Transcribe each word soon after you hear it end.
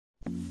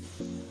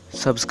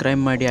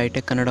Subscribe ಮಾಡಿ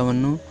hi-tech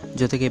ಕನ್ನಡವನ್ನು,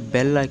 ಜೊತೆಗೆ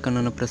ಬೆಲ್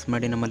ಐಕಾನನ್ನು ಪ್ರೆಸ್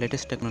ಮಾಡಿ ನಮ್ಮ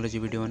ಲೇಟೆಸ್ಟ್ ಟೆಕ್ನಾಲಜಿ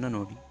ವಿಡಿಯೋವನ್ನು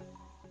ನೋಡಿ.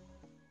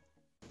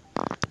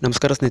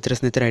 ನಮಸ್ಕಾರ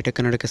ಸ್ನೇಹಿತರೆ ಐಟೆಕ್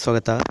ಕನ್ನಡಕ್ಕೆ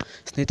ಸ್ವಾಗತ.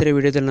 ಸ್ನೇಹಿತರೆ,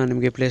 ವಿಡಿಯೋದಲ್ಲಿ ನಾನು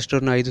ನಿಮಗೆ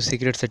ಪ್ಲೇಸ್ಟೋರ್ನ 5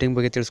 ಸೀಕ್ರೆಟ್ ಸೆಟ್ಟಿಂಗ್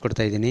ಬಗ್ಗೆ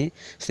ತಿಳಿಸ್ಕೊಡ್ತಾ ಇದ್ದೀನಿ.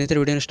 ಸ್ನೇಹಿತರೆ,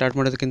 ವಿಡಿಯೋನ ಸ್ಟಾರ್ಟ್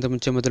ಮಾಡೋದಕ್ಕಿಂತ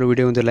ಮುಂಚೆ ಮೊದಲು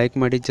ವಿಡಿಯೋ ಒಂದು ಲೈಕ್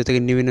ಮಾಡಿ,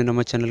 ಜೊತೆಗೆ ನೀವಿನ್ನು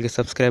ನಮ್ಮ ಚಾನಲ್ಗೆ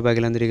ಸಬ್ಸ್ಕ್ರೈಬ್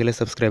ಆಗಿಲ್ಲ ಅಂದರೆ ಈಗಲೇ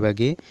ಸಬ್ಸ್ಕ್ರೈಬ್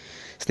ಆಗಿ.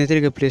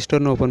 ಸ್ನೇಹಿತರಿಗೆ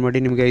ಪ್ಲೇಸ್ಟೋರ್ನ ಓಪನ್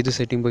ಮಾಡಿ ನಿಮಗೆ 5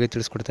 ಸೆಟ್ಟಿಂಗ್ ಬಗ್ಗೆ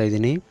ತಿಳಿಸ್ಕೊಡ್ತಾ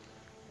ಇದ್ದೀನಿ.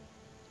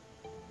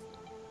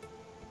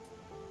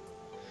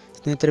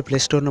 ಸ್ನೇಹಿತರೆ,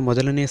 ಪ್ಲೇಸ್ಟೋರ್ನ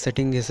ಮೊದಲನೇ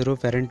ಸೆಟ್ಟಿಂಗ್ ಹೆಸರು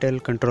ಪ್ಯಾರೆಂಟಲ್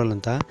ಕಂಟ್ರೋಲ್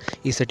ಅಂತ.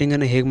 ಈ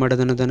ಸೆಟ್ಟಿಂಗನ್ನು ಹೇಗೆ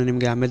ಮಾಡೋದು ಅನ್ನೋದನ್ನು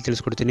ನಿಮಗೆ ಆಮೇಲೆ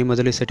ತಿಳಿಸ್ಕೊಡ್ತೀನಿ.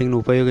 ಮೊದಲು ಈ ಸೆಟ್ಟಿಂಗ್ನ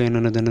ಉಪಯೋಗ ಏನು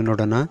ಅನ್ನೋದನ್ನು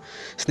ನೋಡೋಣ.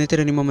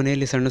 ಸ್ನೇಹಿತರೆ, ನಿಮ್ಮ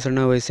ಮನೆಯಲ್ಲಿ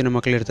ಸಣ್ಣ ವಯಸ್ಸಿನ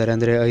ಮಕ್ಕಳಿರ್ತಾರೆ,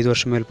 ಅಂದರೆ 5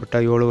 ವರ್ಷ ಮೇಲ್ಪಟ್ಟ,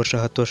 7 ವರ್ಷ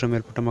 10 ವರ್ಷ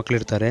ಮೇಲ್ಪಟ್ಟ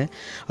ಮಕ್ಕಳಿರ್ತಾರೆ.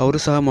 ಅವರು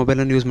ಸಹ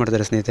ಮೊಬೈಲನ್ನು ಯೂಸ್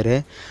ಮಾಡ್ತಾರೆ. ಸ್ನೇಹಿತರೆ,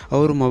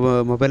 ಅವರು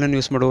ಮೊಬೈಲನ್ನು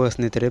ಯೂಸ್ ಮಾಡುವ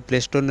ಸ್ನೇಹಿತರೆ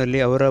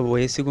ಪ್ಲೇಸ್ಟೋರ್ನಲ್ಲಿ ಅವರ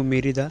ವಯಸ್ಸಿಗೂ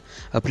ಮೀರಿದ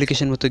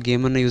ಅಪ್ಲಿಕೇಶನ್ ಮತ್ತು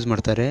ಗೇಮನ್ನು ಯೂಸ್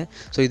ಮಾಡ್ತಾರೆ.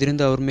 ಸೊ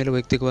ಇದರಿಂದ ಅವ್ರ ಮೇಲೆ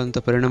ವೈಯಕ್ತಿಕವಾದಂಥ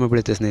ಪರಿಣಾಮ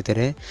ಬೀಳುತ್ತೆ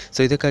ಸ್ನೇಹಿತರೆ. ಸೊ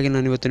ಇದಕ್ಕಾಗಿ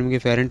ನಾನು ಇವತ್ತು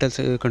ನಿಮಗೆ ಪ್ಯಾರೆಂಟಲ್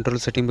ಕಂಟ್ರೋಲ್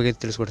ಸೆಟ್ಟಿಂಗ್ ಬಗ್ಗೆ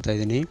ತಿಳಿಸ್ಕೊಡ್ತಾ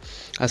ಇದ್ದೀನಿ.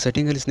 ಆ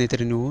ಸೆಟ್ಟಿಂಗಲ್ಲಿ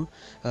ಸ್ನೇಹಿತರೆ ನೀವು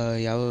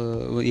ಯಾವ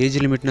ಏಜ್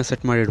ಲಿಮಿಟ್ನ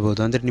ಸೆಟ್ ಮಾಡಿಡ್ಬೋದು.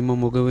 ಅಂದರೆ ನಿಮ್ಮ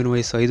ಮಗುವಿನ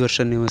ವಯಸ್ಸು 5 ವರ್ಷ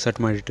ನೀವು ಸೆಟ್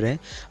ಮಾಡಿಟ್ರೆ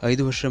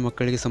 5 ವರ್ಷ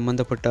ಮಕ್ಕಳಿಗೆ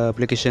ಸಂಬಂಧಪಟ್ಟ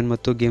ಅಪ್ಲಿಕೇಶನ್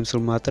ಮತ್ತು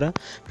ಗೇಮ್ಸ್ಗಳು ಮಾತ್ರ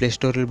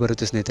ಪ್ಲೇಸ್ಟೋರಲ್ಲಿ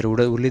ಬರುತ್ತೆ ಸ್ನೇಹಿತರೆ.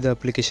 ಉಳಿದ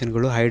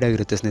ಅಪ್ಲಿಕೇಶನ್ಗಳು ಹೈಡ್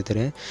ಆಗಿರುತ್ತೆ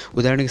ಸ್ನೇಹಿತರೆ.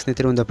 ಉದಾಹರಣೆಗೆ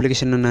ಸ್ನೇಹಿತರೆ, ಒಂದು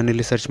ಅಪ್ಲಿಕೇಶನ್ನ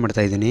ನಾನಿಲ್ಲಿ ಸರ್ಚ್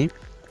ಮಾಡ್ತಾ ಇದ್ದೀನಿ.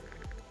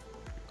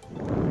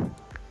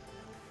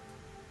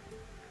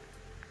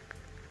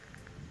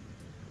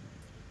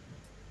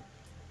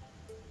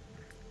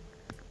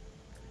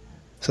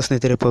 ಸೊ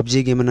ಸ್ನೇಹಿತರೆ, ಪಬ್ಜಿ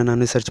ಗೇಮನ್ನು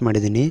ನಾನು ಸರ್ಚ್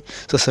ಮಾಡಿದ್ದೀನಿ.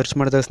 ಸೊ ಸರ್ಚ್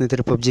ಮಾಡಿದಾಗ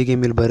ಸ್ನೇಹಿತರೆ ಪಬ್ಜಿ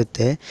ಗೇಮ್ ಇಲ್ಲಿ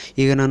ಬರುತ್ತೆ.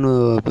 ಈಗ ನಾನು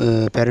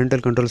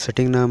ಪ್ಯಾರೆಂಟಲ್ ಕಂಟ್ರೋಲ್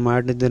ಸೆಟ್ಟಿಂಗ್ನ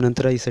ಮಾಡಿದ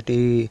ನಂತರ ಈ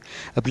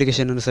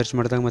ಅಪ್ಲಿಕೇಶನನ್ನು ಸರ್ಚ್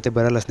ಮಾಡಿದಾಗ ಮತ್ತೆ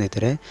ಬರಲ್ಲ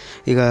ಸ್ನೇಹಿತರೆ.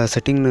 ಈಗ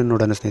ಸೆಟ್ಟಿಂಗ್ನ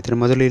ನೋಡೋಣ ಸ್ನೇಹಿತರೆ.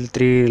 ಮೊದಲು ಇಲ್ಲಿ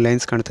 3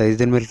 ಲೈನ್ಸ್ ಕಾಣ್ತಾ ಇದೆ,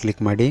 ಇದರ ಮೇಲೆ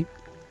ಕ್ಲಿಕ್ ಮಾಡಿ.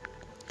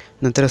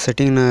 ನಂತರ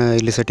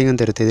ಇಲ್ಲಿ ಸೆಟ್ಟಿಂಗ್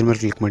ಅಂತ ಇರುತ್ತೆ, ಇದ್ರ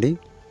ಮೇಲೆ ಕ್ಲಿಕ್ ಮಾಡಿ.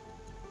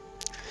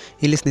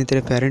 ಇಲ್ಲಿ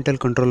ಸ್ನೇಹಿತರೆ ಪ್ಯಾರೆಂಟಲ್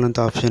ಕಂಟ್ರೋಲ್ ಅಂತ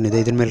ಆಪ್ಷನ್ ಇದೆ,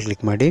 ಇದ್ರ ಮೇಲೆ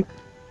ಕ್ಲಿಕ್ ಮಾಡಿ.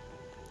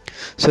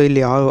 ಸೊ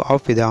ಇಲ್ಲಿ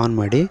ಆಫ್ ಇದೆ, ಆನ್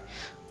ಮಾಡಿ.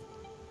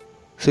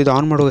 ಸೊ ಇದು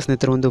ಆನ್ ಮಾಡುವ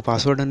ಸ್ನೇಹಿತರೆ ಒಂದು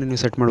ಪಾಸ್ವರ್ಡನ್ನು ನೀವು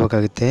ಸೆಟ್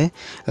ಮಾಡಬೇಕಾಗುತ್ತೆ.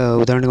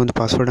 ಉದಾಹರಣೆಗೆ ಒಂದು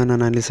ಪಾಸ್ವರ್ಡನ್ನು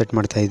ನಾನಿಲ್ಲಿ ಸೆಟ್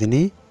ಮಾಡ್ತಾ ಇದ್ದೀನಿ.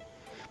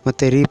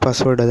 ಮತ್ತು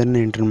ಪಾಸ್ವರ್ಡ್ ಅದನ್ನು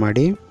ಎಂಟರ್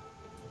ಮಾಡಿ.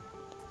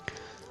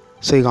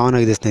 ಸೊ ಈಗ ಆನ್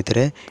ಆಗಿದೆ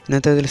ಸ್ನೇಹಿತರೆ.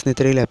 ನಂತರದಲ್ಲಿ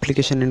ಸ್ನೇಹಿತರೆ ಇಲ್ಲಿ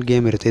ಅಪ್ಲಿಕೇಶನ್ ಆ್ಯಂಡ್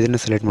ಗೇಮ್ ಇರುತ್ತೆ,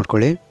 ಇದನ್ನು ಸೆಲೆಕ್ಟ್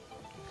ಮಾಡ್ಕೊಳ್ಳಿ.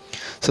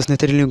 ಸೊ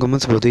ಸ್ನೇಹಿತರೆ, ನೀವು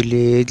ಗಮನಿಸ್ಬೋದು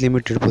ಇಲ್ಲಿ ಏಜ್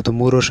ಲಿಮಿಟ್ ಇರ್ಬೋದು.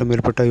 3 ವರ್ಷ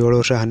ಮೇಲ್ಪಟ್ಟ, 7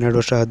 ವರ್ಷ, 12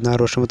 ವರ್ಷ,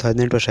 16 ವರ್ಷ ಮತ್ತು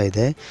 18 ವರ್ಷ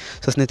ಇದೆ.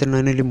 ಸೊ ಸ್ನೇಹಿತರೆ,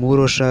 ನಾನಿಲ್ಲಿ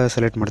 3 ವರ್ಷ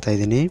ಸೆಲೆಕ್ಟ್ ಮಾಡ್ತಾ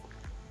ಇದ್ದೀನಿ.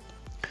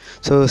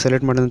 ಸೊ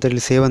ಸೆಲೆಕ್ಟ್ ಮಾಡಿದ ನಂತರ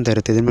ಇಲ್ಲಿ ಸೇವ್ ಅಂತ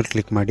ಇರುತ್ತೆ, ಇದ್ರ ಮೇಲೆ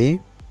ಕ್ಲಿಕ್ ಮಾಡಿ.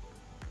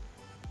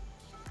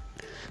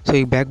 ಸೊ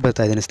ಈಗ ಬ್ಯಾಕ್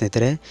ಬರ್ತಾ ಇದ್ದೀನಿ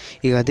ಸ್ನೇಹಿತರೆ.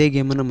 ಈಗ ಅದೇ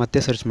ಗೇಮನ್ನು ಮತ್ತೆ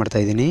ಸರ್ಚ್ ಮಾಡ್ತಾ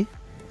ಇದ್ದೀನಿ.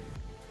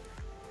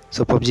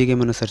 ಸೊ ಪಬ್ಜಿ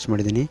ಗೇಮನ್ನು ಸರ್ಚ್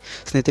ಮಾಡಿದ್ದೀನಿ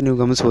ಸ್ನೇಹಿತರೆ. ನೀವು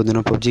ಗಮನಿಸ್ಬೋದು,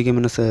 ನಾವು ಪಬ್ಜಿ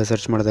ಗೇಮನ್ನು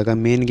ಸರ್ಚ್ ಮಾಡಿದಾಗ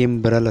ಮೇನ್ ಗೇಮ್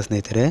ಬರಲ್ಲ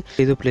ಸ್ನೇಹಿತರೆ.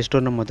 ಇದು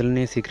ಪ್ಲೇಸ್ಟೋರ್ನ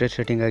ಮೊದಲನೇ ಸೀಕ್ರೆಟ್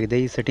ಸೆಟ್ಟಿಂಗ್ ಆಗಿದೆ.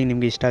 ಈ ಸೆಟ್ಟಿಂಗ್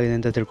ನಿಮಗೆ ಇಷ್ಟ ಆಗಿದೆ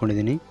ಅಂತ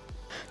ತಿಳ್ಕೊಂಡಿದ್ದೀನಿ.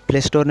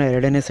 ಪ್ಲೇಸ್ಟೋರ್ನ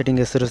 2ನೇ ಸೆಟ್ಟಿಂಗ್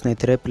ಹೆಸರು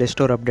ಸ್ನೇಹಿತರೆ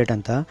ಪ್ಲೇಸ್ಟೋರ್ ಅಪ್ಡೇಟ್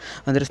ಅಂತ.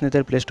 ಅಂದರೆ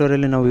ಸ್ನೇಹಿತರೆ,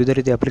 ಪ್ಲೇಸ್ಟೋರಲ್ಲಿ ನಾವು ವಿವಿಧ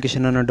ರೀತಿ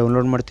ಅಪ್ಲಿಕೇಶನನ್ನು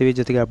ಡೌನ್ಲೋಡ್ ಮಾಡ್ತೀವಿ,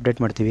 ಜೊತೆಗೆ ಅಪ್ಡೇಟ್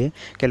ಮಾಡ್ತೀವಿ.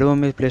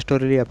 ಕೆಲವೊಮ್ಮೆ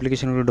ಪ್ಲೇಸ್ಟೋರಲ್ಲಿ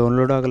ಅಪ್ಲಿಕೇಶನ್ಗಳು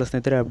ಡೌನ್ಲೋಡ್ ಆಗಲ್ಲ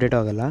ಸ್ನೇಹಿತರೆ, ಅಪ್ಡೇಟ್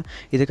ಆಗಲ್ಲ.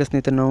 ಇದಕ್ಕೆ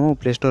ಸ್ನೇಹಿತರೆ ನಾವು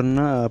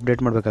ಪ್ಲೇಸ್ಟೋರನ್ನ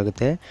ಅಪ್ಡೇಟ್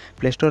ಮಾಡಬೇಕಾಗುತ್ತೆ.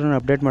 ಪ್ಲೇಸ್ಟೋರನ್ನು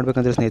ಅಪ್ಡೇಟ್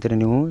ಮಾಡಬೇಕಂದ್ರೆ ಸ್ನೇಹಿತರೆ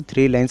ನೀವು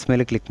 3 ಲೈನ್ಸ್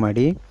ಮೇಲೆ ಕ್ಲಿಕ್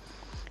ಮಾಡಿ.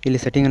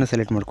 ಇಲ್ಲಿ ಸೆಟ್ಟಿಂಗನ್ನು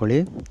ಸೆಲೆಕ್ಟ್ ಮಾಡ್ಕೊಳ್ಳಿ.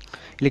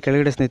 ಇಲ್ಲಿ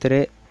ಕೆಳಗಡೆ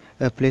ಸ್ನೇಹಿತರೆ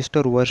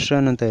ಪ್ಲೇಸ್ಟೋರ್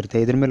ವರ್ಷನ್ ಅಂತ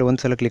ಇರುತ್ತೆ, ಇದ್ರ ಮೇಲೆ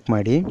ಒಂದು ಸಲ ಕ್ಲಿಕ್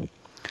ಮಾಡಿ.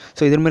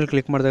 ಸೊ ಇದ್ರ ಮೇಲೆ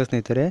ಕ್ಲಿಕ್ ಮಾಡಿದಾಗ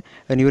ಸ್ನೇಹಿತರೆ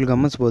ನೀವು ಇಲ್ಲಿ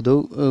ಗಮನಿಸ್ಬೋದು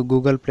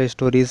Google play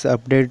store is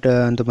update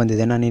ಅಂತ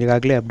ಬಂದಿದೆ. ನಾನು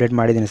ಈಗಾಗಲೇ ಅಪ್ಡೇಟ್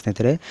ಮಾಡಿದ್ದೀನಿ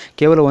ಸ್ನೇಹಿತರೆ.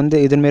 ಕೇವಲ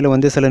ಇದ್ರ ಮೇಲೆ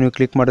ಒಂದೇ ಸಲ ನೀವು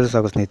ಕ್ಲಿಕ್ ಮಾಡಿದ್ರೆ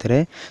ಸಾಕು ಸ್ನೇಹಿತರೆ.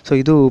 ಸೊ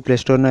ಇದು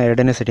ಪ್ಲೇಸ್ಟೋರ್ನ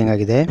 2ನೇ ಸೆಟ್ಟಿಂಗ್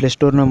ಆಗಿದೆ.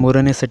 ಪ್ಲೇಸ್ಟೋರ್ನ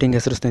 3ನೇ ಸೆಟ್ಟಿಂಗ್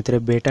ಹೆಸರು ಸ್ನೇಹಿತರೆ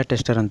ಬೇಟಾ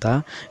ಟೆಸ್ಟರ್ ಅಂತ.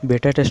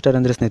 ಬೇಟಾ ಟೆಸ್ಟರ್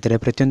ಅಂದರೆ ಸ್ನೇಹಿತರೆ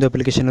ಪ್ರತಿಯೊಂದು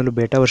ಅಪ್ಲಿಕೇಶನಲ್ಲೂ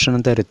ಬೇಟಾ ವರ್ಷನ್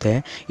ಅಂತ ಇರುತ್ತೆ.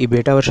 ಈ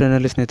ಬೇಟಾ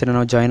ವರ್ಷನಲ್ಲಿ ಸ್ನೇಹಿತರೆ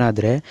ನಾವು ಜಾಯ್ನ್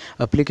ಆದರೆ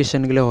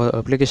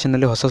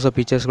ಅಪ್ಲಿಕೇಶನ್ನಲ್ಲಿ ಹೊಸ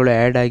ಫೀಚರ್ಸ್ಗಳು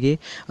ಆ್ಯಡ್ ಆಗಿ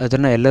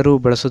ಅದನ್ನು ಎಲ್ಲರೂ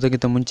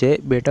ಬಳಸೋದಕ್ಕಿಂತ ಮುಂಚೆ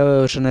ಬೇಟಾ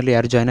ವರ್ಷನಲ್ಲಿ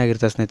ಯಾರು ಜಾಯ್ನ್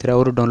ಆಗಿರ್ತಾರೆ ಸ್ನೇಹಿತರೆ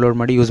ಅವರು ಡೌನ್ಲೋಡ್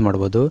ಮಾಡಿ ಯೂಸ್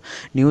ಮಾಡ್ಬೋದು.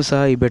 ನೀವು ಸಹ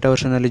ಈ ಬೇಟಾ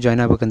ವರ್ಷನಲ್ಲಿ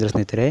ಜಾಯ್ನ್ ಆಗಬೇಕಂದ್ರೆ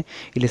ಸ್ನೇಹಿತರೆ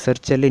ಇಲ್ಲಿ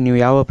ಸರ್ಚಲ್ಲಿ ನೀವು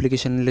ಯಾವ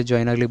ಅಪ್ಲಿಕೇಶನಲ್ಲಿ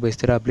ಜಾಯ್ನ್ ಆಗಲಿಕ್ಕೆ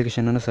ಬಯಸ್ತೀರೋ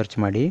ಅಪ್ಲಿಕೇಶನನ್ನು ಸರ್ಚ್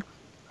ಮಾಡಿ.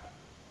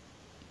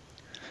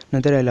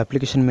 ನಂತರ ಇಲ್ಲಿ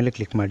ಅಪ್ಲಿಕೇಶನ್ ಮೇಲೆ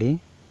ಕ್ಲಿಕ್ ಮಾಡಿ.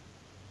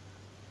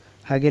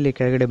 ಹಾಗೆ ಇಲ್ಲಿ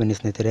ಕೆಳಗಡೆ ಬನ್ನಿ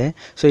ಸ್ನೇಹಿತರೆ.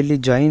 ಸೊ ಇಲ್ಲಿ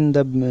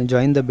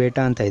ಜಾಯಿನ್ ದ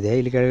ಬೇಟಾ ಅಂತ ಇದೆ,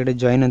 ಇಲ್ಲಿ ಕೆಳಗಡೆ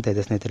ಜಾಯಿನ್ ಅಂತ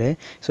ಇದೆ ಸ್ನೇಹಿತರೆ.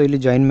 ಸೊ ಇಲ್ಲಿ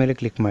ಜಾಯಿನ್ ಮೇಲೆ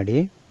ಕ್ಲಿಕ್ ಮಾಡಿ.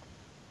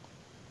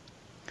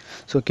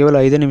 ಸೊ ಕೇವಲ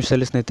 5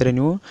 ನಿಮಿಷದಲ್ಲಿ ಸ್ನೇಹಿತರೆ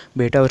ನೀವು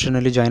ಬೇಟಾ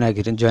ವರ್ಷನಲ್ಲಿ ಜಾಯ್ನ್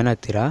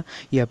ಆಗ್ತೀರಾ.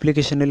 ಈ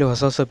ಅಪ್ಲಿಕೇಶನಲ್ಲಿ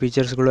ಹೊಸ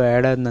ಫೀಚರ್ಸ್ಗಳು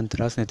ಆ್ಯಡ್ ಆದ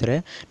ನಂತರ ಸ್ನೇಹಿತರೆ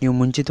ನೀವು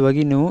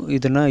ಮುಂಚಿತವಾಗಿ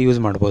ಇದನ್ನು ಯೂಸ್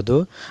ಮಾಡ್ಬೋದು.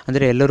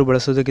 ಅಂದರೆ ಎಲ್ಲರೂ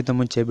ಬಳಸೋದಕ್ಕಿಂತ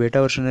ಮುಂಚೆ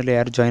ಬೇಟಾ ವರ್ಷನಲ್ಲಿ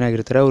ಯಾರು ಜಾಯ್ನ್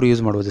ಆಗಿರ್ತಾರೆ ಅವರು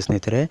ಯೂಸ್ ಮಾಡ್ಬೋದು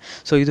ಸ್ನೇಹಿತರೆ.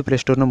 ಸೊ ಇದು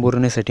ಪ್ಲೇಸ್ಟೋರ್ನ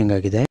 3ನೇ ಸೆಟ್ಟಿಂಗ್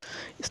ಆಗಿದೆ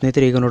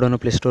ಸ್ನೇಹಿತರೆ. ಈಗ ನೋಡೋಣ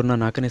ಪ್ಲೇಸ್ಟೋರ್ನ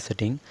 4ನೇ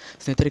ಸೆಟ್ಟಿಂಗ್.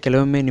 ಸ್ನೇಹಿತರೆ,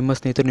 ಕೆಲವೊಮ್ಮೆ ನಿಮ್ಮ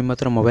ಸ್ನೇಹಿತರು ನಿಮ್ಮ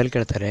ಹತ್ರ ಮೊಬೈಲ್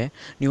ಕೇಳ್ತಾರೆ.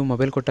 ನೀವು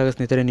ಮೊಬೈಲ್ ಕೊಟ್ಟಾಗ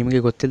ಸ್ನೇಹಿತರೆ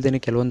ನಿಮಗೆ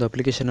ಗೊತ್ತಿಲ್ಲದೇ ಕೆಲವೊಂದು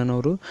ಅಪ್ಲಿಕೇಶನನ್ನು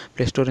ಅವರು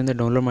ಪ್ಲೇಸ್ಟೋರಿಂದ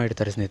ಡೌನ್ಲೋಡ್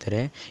ಮಾಡಿರ್ತಾರೆ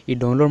ಸ್ನೇಹಿತರೆ. ಈ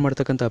ಡೌನ್ಲೋಡ್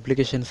ಮಾಡ್ತಕ್ಕಂಥ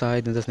ಅಪ್ಲಿಕೇಶನ್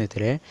ಸಹಾಯದಿಂದ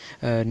ಸ್ನೇಹಿತರೆ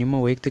ನಿಮ್ಮ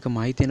ವೈಯಕ್ತಿಕ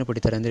ಮಾಹಿತಿಯನ್ನು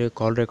ಪಡಿತಾರೆ. ಅಂದರೆ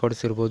ಕಾಲ್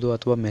ರೆಕಾರ್ಡ್ಸ್ ಇರ್ಬೋದು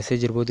ಅಥವಾ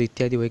ಮೆಸೇಜ್ ಇರ್ಬೋದು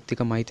ಇತ್ಯಾದಿ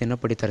ವೈಯಕ್ತಿಕ ಮಾಹಿತಿಯನ್ನು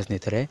ಪಡಿತಾರೆ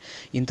ಸ್ನೇಹಿತರೆ.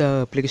 ಇಂಥ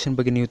ಅಪ್ಲಿಕೇಶನ್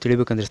ಬಗ್ಗೆ ನೀವು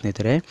ತಿಳಿಬೇಕಂದ್ರೆ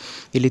ಸ್ನೇಹಿತರೆ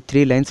ಇಲ್ಲಿ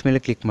 3 ಲೈನ್ಸ್ ಮೇಲೆ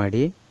ಕ್ಲಿಕ್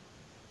ಮಾಡಿ.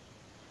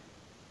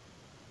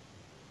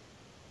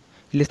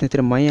 ಇಲ್ಲಿ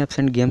ಸ್ನೇಹಿತರೆ ಮೈ ಆ್ಯಪ್ಸ್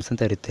ಆ್ಯಂಡ್ ಗೇಮ್ಸ್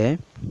ಅಂತ ಇರುತ್ತೆ.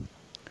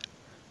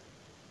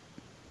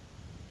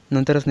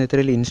 ನಂತರ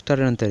ಸ್ನೇಹಿತರೆ ಇಲ್ಲಿ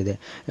ಇನ್ಸ್ಟಾಲ್ ಅಂತ ಇದೆ.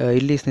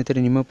 ಇಲ್ಲಿ ಸ್ನೇಹಿತರೆ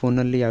ನಿಮ್ಮ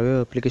ಫೋನಲ್ಲಿ ಯಾವ್ಯಾವ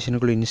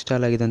ಅಪ್ಲಿಕೇಶನ್ಗಳು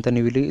ಇನ್ಸ್ಟಾಲ್ ಆಗಿದೆ ಅಂತ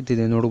ನೀವು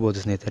ಇಲ್ಲಿ ನೋಡ್ಬೋದು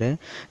ಸ್ನೇಹಿತರೆ.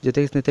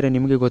 ಜೊತೆಗೆ ಸ್ನೇಹಿತರೆ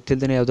ನಿಮಗೆ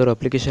ಗೊತ್ತಿಲ್ಲದೇ ಯಾವ್ದಾದ್ರು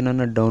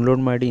ಅಪ್ಲಿಕೇಶನನ್ನು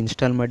ಡೌನ್ಲೋಡ್ ಮಾಡಿ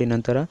ಇನ್ಸ್ಟಾಲ್ ಮಾಡಿ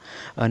ನಂತರ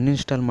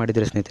ಅನ್ಇನ್ಸ್ಟಾಲ್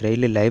ಮಾಡಿದರೆ ಸ್ನೇಹಿತರೆ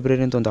ಇಲ್ಲಿ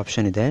ಲೈಬ್ರರಿ ಅಂತ ಒಂದು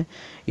ಆಪ್ಷನ್ ಇದೆ.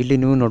 ಇಲ್ಲಿ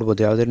ನೀವು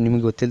ನೋಡ್ಬೋದು ಯಾವ್ದಾದ್ರು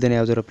ನಿಮಗೆ ಗೊತ್ತಿಲ್ಲದೇ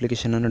ಯಾವ್ದಾದ್ರು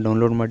ಅಪ್ಲಿಕೇಶನನ್ನು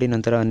ಡೌನ್ಲೋಡ್ ಮಾಡಿ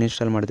ನಂತರ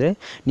ಅನ್ಇನ್ಸ್ಟಾಲ್ ಮಾಡಿದ್ರೆ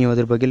ನೀವು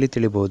ಅದ್ರ ಬಗ್ಗೆ ಇಲ್ಲಿ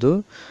ತಿಳಿಬೋದು.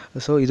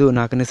 ಸೊ ಇದು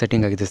 4ನೇ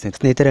ಸೆಟ್ಟಿಂಗ್ ಆಗಿದೆ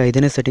ಸ್ನೇಹಿತರೆ.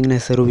 5ನೇ ಸೆಟ್ಟಿಂಗ್ನ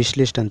ಹೆಸರು ವಿಶ್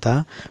ಲಿಸ್ಟ್ ಅಂತ.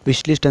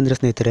 ವಿಶ್ ಲಿಸ್ಟ್ ಅಂದರೆ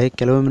ಸ್ನೇಹಿತರೆ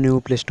ಕೆಲವೊಮ್ಮೆ ನೀವು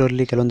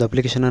ಪ್ಲೇಸ್ಟೋರಲ್ಲಿ ಕೆಲವೊಂದು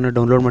ಅಪ್ಲಿಕೇಶನನ್ನು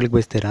ಡೌನ್ಲೋಡ್ ಮಾಡಲಿಕ್ಕೆ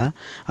ಬಯಸ್ತೀರಾ,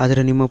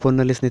 ಆದರೆ ನಿಮ್ಮ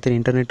ಫೋನಲ್ಲಿ ಸ್ನೇಹಿತರೆ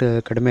ಇಂಟರ್ನೆಟ್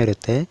ಕಡಿಮೆ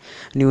ಇರುತ್ತೆ,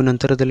 ನೀವು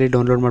ನಂತರದಲ್ಲಿ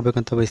ಡೌನ್ಲೋಡ್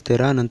ಮಾಡಬೇಕಂತ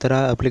ಬಯಸ್ತೀರಾ, ನಂತರ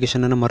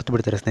ಅಪ್ಲಿಕೇಶನನ್ನು ಮರ್ತು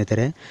ಬಿಡ್ತಾರೆ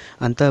ಸ್ನೇಹಿತರೆ.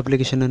 ಅಂಥ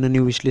ಅಪ್ಲಿಕೇಶನನ್ನು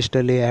ನೀವು ವಿಶ್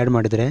ಲಿಸ್ಟಲ್ಲಿ ಆ್ಯಡ್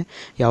ಮಾಡಿದರೆ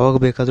ಯಾವಾಗ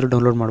ಬೇಕಾದರೂ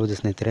ಡೌನ್ಲೋಡ್ ಮಾಡ್ಬೋದು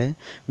ಸ್ನೇಹಿತರೆ.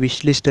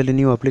 ವಿಶ್ ಲಿಸ್ಟಲ್ಲಿ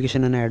ನೀವು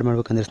ಅಪ್ಲಿಕೇಶನನ್ನು ಆ್ಯಡ್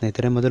ಮಾಡಬೇಕಂದ್ರೆ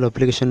ಸ್ನೇಹಿತರೆ ಮೊದಲು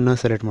ಅಪ್ಲಿಕೇಶನ್ನ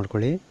ಸೆಲೆಕ್ಟ್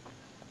ಮಾಡ್ಕೊಳ್ಳಿ.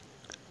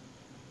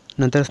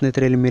 ನಂತರ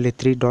ಸ್ನೇಹಿತರೆ ಇಲ್ಲಿ ಮೇಲೆ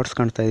 3 ಡಾಟ್ಸ್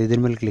ಕಾಣ್ತಾ ಇದೆ, ಇದ್ರ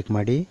ಮೇಲೆ ಕ್ಲಿಕ್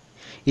ಮಾಡಿ.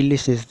 ಇಲ್ಲಿ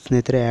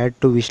ಸ್ನೇಹಿತರೆ ಆ್ಯಡ್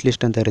ಟು ವಿಶ್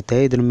ಲಿಸ್ಟ್ ಅಂತ ಇರುತ್ತೆ,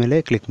 ಇದ್ರ ಮೇಲೆ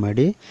ಕ್ಲಿಕ್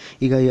ಮಾಡಿ.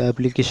 ಈಗ ಈ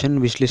ಅಪ್ಲಿಕೇಶನ್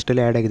ವಿಶ್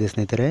ಲಿಸ್ಟಲ್ಲಿ ಆ್ಯಡ್ ಆಗಿದೆ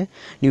ಸ್ನೇಹಿತರೆ.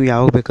 ನೀವು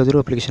ಯಾವಾಗ ಬೇಕಾದರೂ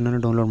ಅಪ್ಲಿಕೇಶನನ್ನು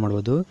ಡೌನ್ಲೋಡ್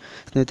ಮಾಡ್ಬೋದು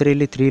ಸ್ನೇಹಿತರೆ.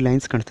 ಇಲ್ಲಿ 3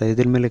 ಲೈನ್ಸ್ ಕಾಣ್ತಾ ಇದೆ,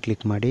 ಇದ್ರ ಮೇಲೆ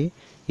ಕ್ಲಿಕ್ ಮಾಡಿ.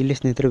 ಇಲ್ಲಿ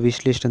ಸ್ನೇಹಿತರೆ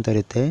ವಿಶ್ ಲಿಸ್ಟ್ ಅಂತ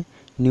ಇರುತ್ತೆ,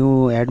 ನೀವು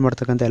ಆ್ಯಡ್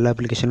ಮಾಡ್ತಕ್ಕಂಥ ಎಲ್ಲ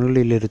ಅಪ್ಲಿಕೇಶನ್ಗಳು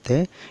ಇಲ್ಲಿರುತ್ತೆ,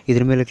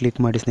 ಇದ್ರ ಮೇಲೆ ಕ್ಲಿಕ್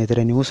ಮಾಡಿ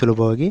ಸ್ನೇಹಿತರೆ ನೀವು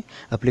ಸುಲಭವಾಗಿ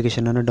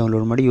ಅಪ್ಲಿಕೇಶನನ್ನು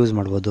ಡೌನ್ಲೋಡ್ ಮಾಡಿ ಯೂಸ್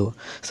ಮಾಡ್ಬೋದು.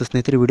 ಸೊ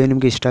ಸ್ನೇಹಿತರೆ ವಿಡಿಯೋ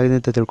ನಿಮಗೆ ಇಷ್ಟ ಆಗಿದೆ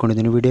ಅಂತ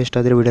ತಿಳ್ಕೊಂಡಿದ್ದೀನಿ. ವಿಡಿಯೋ ಇಷ್ಟ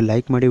ಆದರೆ ವಿಡಿಯೋ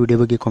ಲೈಕ್ ಮಾಡಿ, ವಿಡಿಯೋ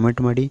ಬಗ್ಗೆ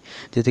ಕಾಮೆಂಟ್ ಮಾಡಿ,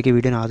 ಜೊತೆಗೆ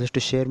ವಿಡಿಯೋನ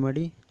ಆದಷ್ಟು ಶೇರ್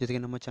ಮಾಡಿ,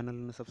 ಜೊತೆಗೆ ನಮ್ಮ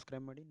ಚಾನಲನ್ನು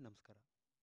ಸಬ್ಸ್ಕ್ರೈಬ್ ಮಾಡಿ. ನಮಸ್ಕಾರ.